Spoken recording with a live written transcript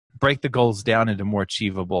break the goals down into more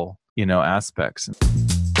achievable, aspects.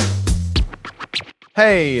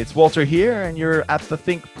 Hey, it's Walter here, and you're at the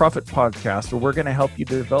Think Profit podcast, where we're going to help you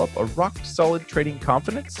develop a rock-solid trading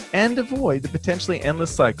confidence and avoid the potentially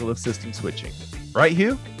endless cycle of system switching. Right,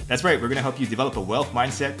 Hugh? That's right. We're going to help you develop a wealth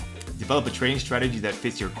mindset, develop a trading strategy that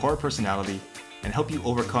fits your core personality, and help you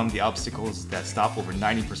overcome the obstacles that stop over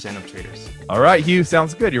 90% of traders. All right, Hugh,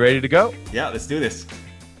 sounds good. You ready to go? Yeah, let's do this.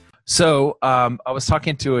 So I was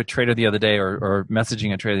talking to a trader the other day, or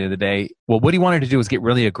messaging a trader the other day. Well, what he wanted to do was get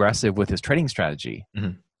really aggressive with his trading strategy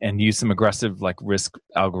and use some aggressive risk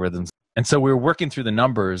algorithms. And so we were working through the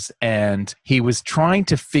numbers, and he was trying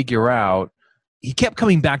to figure out, he kept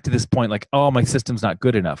coming back to this point like, oh, my system's not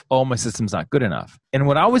good enough. Oh, my system's not good enough. And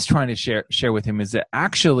what I was trying to share with him is that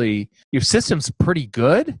actually your system's pretty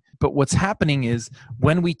good, but what's happening is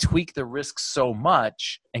when we tweak the risk so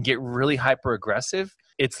much and get really hyper aggressive,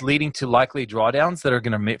 it's leading to likely drawdowns that are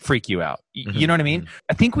going to freak you out. You know what I mean?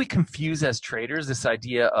 I think we confuse as traders this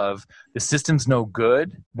idea of the system's no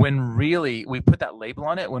good when really we put that label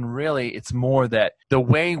on it, when really it's more that the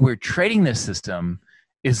way we're trading this system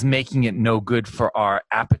is making it no good for our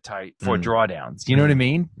appetite for drawdowns. You know what I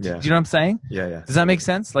mean? Yeah. Do you know what I'm saying? Yeah. Does that make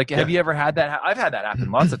sense? Have you ever had that? I've had that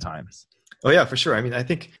happen lots of times. Oh, yeah, for sure. I mean, I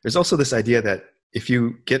think there's also this idea that if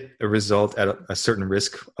you get a result at a certain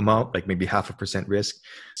risk amount, like maybe 0.5% risk,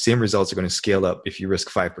 same results are going to scale up if you risk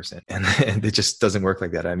 5%. And it just doesn't work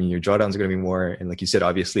like that. I mean, your drawdowns are going to be more. And like you said,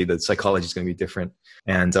 obviously the psychology is going to be different.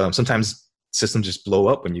 And sometimes systems just blow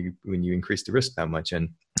up when you increase the risk that much. And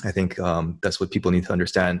I think that's what people need to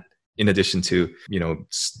understand, in addition to,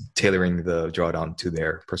 tailoring the drawdown to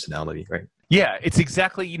their personality, right? Yeah, it's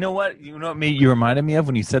exactly, you know what you reminded me of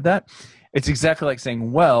when you said that? It's exactly like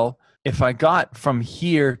saying, well, if I got from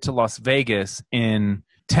here to Las Vegas in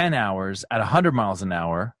 10 hours at 100 miles an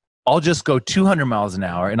hour, I'll just go 200 miles an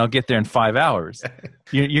hour and I'll get there in 5 hours.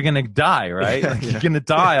 You're going to die, right? You're going to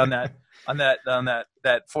die on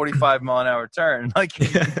that 45 mile an hour turn.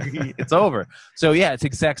 It's over. So yeah, it's the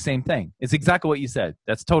exact same thing. It's exactly what you said.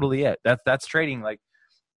 That's totally it. That's trading,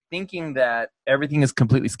 thinking that everything is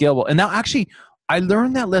completely scalable. And now actually, I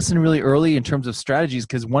learned that lesson really early in terms of strategies,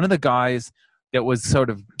 because one of the guys that was sort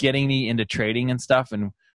of getting me into trading and stuff,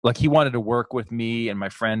 and he wanted to work with me and my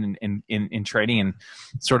friend in trading and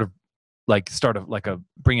sort of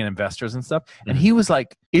bring in investors and stuff. And he was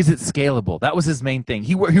like, is it scalable? That was his main thing.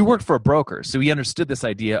 He worked for a broker, so he understood this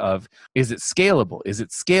idea of, is it scalable? Is it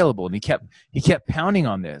scalable? And he kept pounding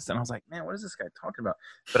on this. And I was like, man, what is this guy talking about?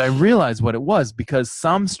 But I realized what it was, because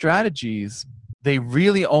some strategies, they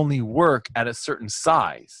really only work at a certain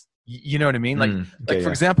size. You know what I mean? For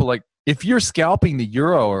example, if you're scalping the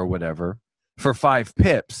euro or whatever for 5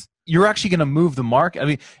 pips, you're actually going to move the market. I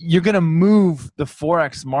mean, you're going to move the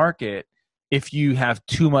Forex market if you have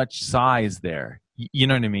too much size there. You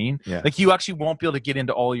know what I mean? Yeah. You actually won't be able to get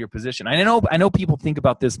into all your position. I know people think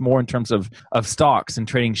about this more in terms of stocks and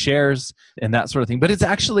trading shares and that sort of thing. But it's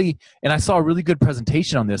actually, and I saw a really good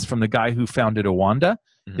presentation on this from the guy who founded Oanda.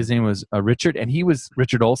 His name was Richard, and he was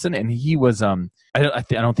Richard Olson, and he was I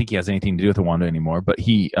don't think he has anything to do with Oanda anymore, but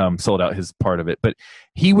he sold out his part of it. But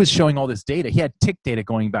he was showing all this data. He had tick data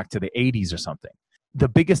going back to the 80s or something. The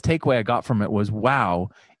biggest takeaway I got from it was, wow,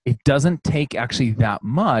 it doesn't take actually that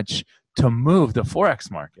much to move the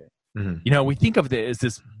Forex market. We think of it as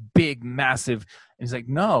this big, massive, and he's like,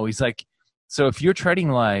 no, he's like, so if you're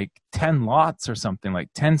trading 10 lots or something,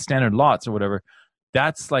 10 standard lots or whatever,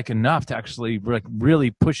 that's enough to actually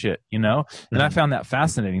really push it, And I found that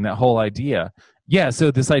fascinating, that whole idea. Yeah,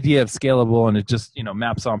 so this idea of scalable and it just,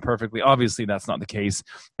 maps on perfectly. Obviously, that's not the case.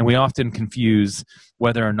 And we often confuse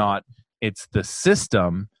whether or not it's the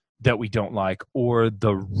system that we don't like or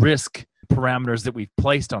the risk parameters that we've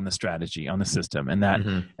placed on the strategy, on the system. And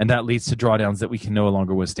that leads to drawdowns that we can no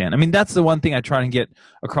longer withstand. I mean, that's the one thing I try and get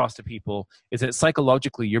across to people, is that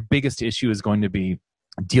psychologically, your biggest issue is going to be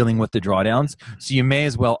dealing with the drawdowns. So you may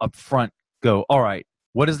as well upfront go, all right,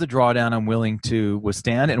 what is the drawdown I'm willing to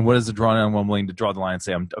withstand? And what is the drawdown I'm willing to draw the line and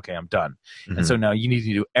say, I'm done. And so now you need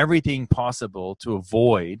to do everything possible to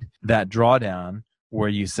avoid that drawdown where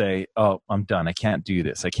you say, oh, I'm done. I can't do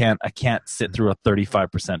this. I can't sit through a 35%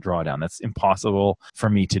 drawdown. That's impossible for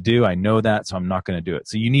me to do. I know that, so I'm not going to do it.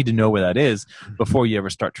 So you need to know where that is before you ever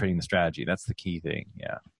start trading the strategy. That's the key thing.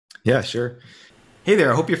 Yeah. Yeah, sure. Hey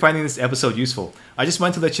there, I hope you're finding this episode useful. I just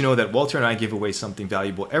wanted to let you know that Walter and I give away something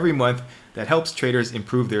valuable every month that helps traders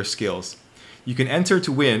improve their skills. You can enter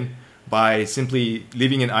to win by simply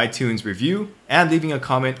leaving an iTunes review and leaving a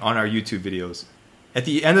comment on our YouTube videos. At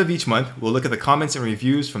the end of each month, we'll look at the comments and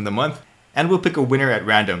reviews from the month, and we'll pick a winner at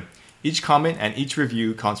random. Each comment and each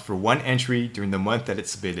review counts for 1 entry during the month that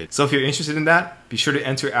it's submitted. So if you're interested in that, be sure to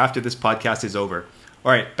enter after this podcast is over.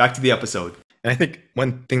 All right, back to the episode. And I think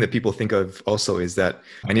one thing that people think of also is that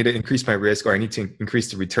I need to increase my risk, or I need to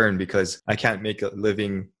increase the return because I can't make a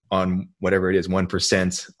living on whatever it is,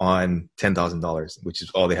 1% on $10,000, which is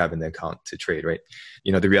all they have in the account to trade, right?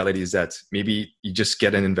 The reality is that maybe you just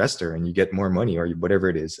get an investor and you get more money or whatever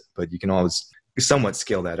it is, but you can always somewhat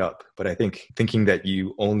scale that up. But I think thinking that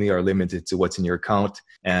you only are limited to what's in your account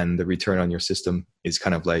and the return on your system is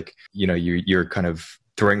kind of like, you're kind of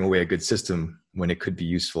throwing away a good system when it could be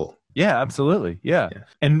useful. Yeah, absolutely. Yeah.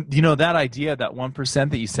 And that idea, that 1%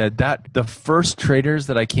 that you said, that the first traders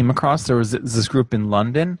that I came across, there was this group in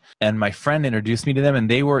London, and my friend introduced me to them, and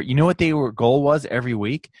they were, what their goal was every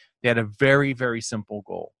week? They had a very, very simple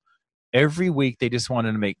goal. Every week they just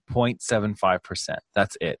wanted to make 0.75%.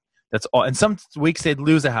 That's it. That's all. And some weeks they'd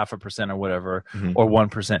lose 0.5% or whatever, or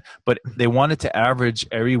 1%. But they wanted to average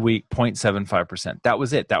every week 0.75%. That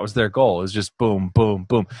was it. That was their goal. It was just boom, boom,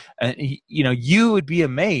 boom. And you would be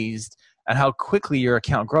amazed at how quickly your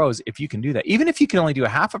account grows if you can do that. Even if you can only do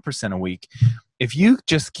 0.5% a week, if you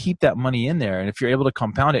just keep that money in there, and if you're able to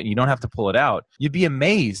compound it and you don't have to pull it out, you'd be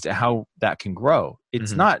amazed at how that can grow.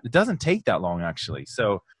 It's it doesn't take that long actually.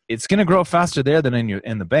 So it's going to grow faster there than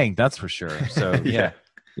in the bank. That's for sure. So yeah.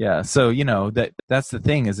 Yeah. So, that's the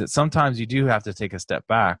thing, is that sometimes you do have to take a step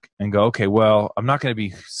back and go, okay, well, I'm not going to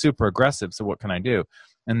be super aggressive. So what can I do?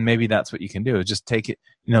 And maybe that's what you can do, is just take it,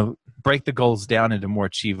 break the goals down into more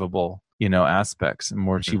achievable, aspects and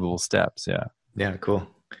more achievable steps. Yeah. Yeah. Cool.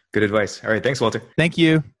 Good advice. All right. Thanks, Walter. Thank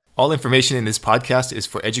you. All information in this podcast is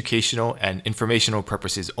for educational and informational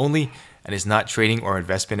purposes only and is not trading or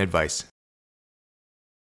investment advice.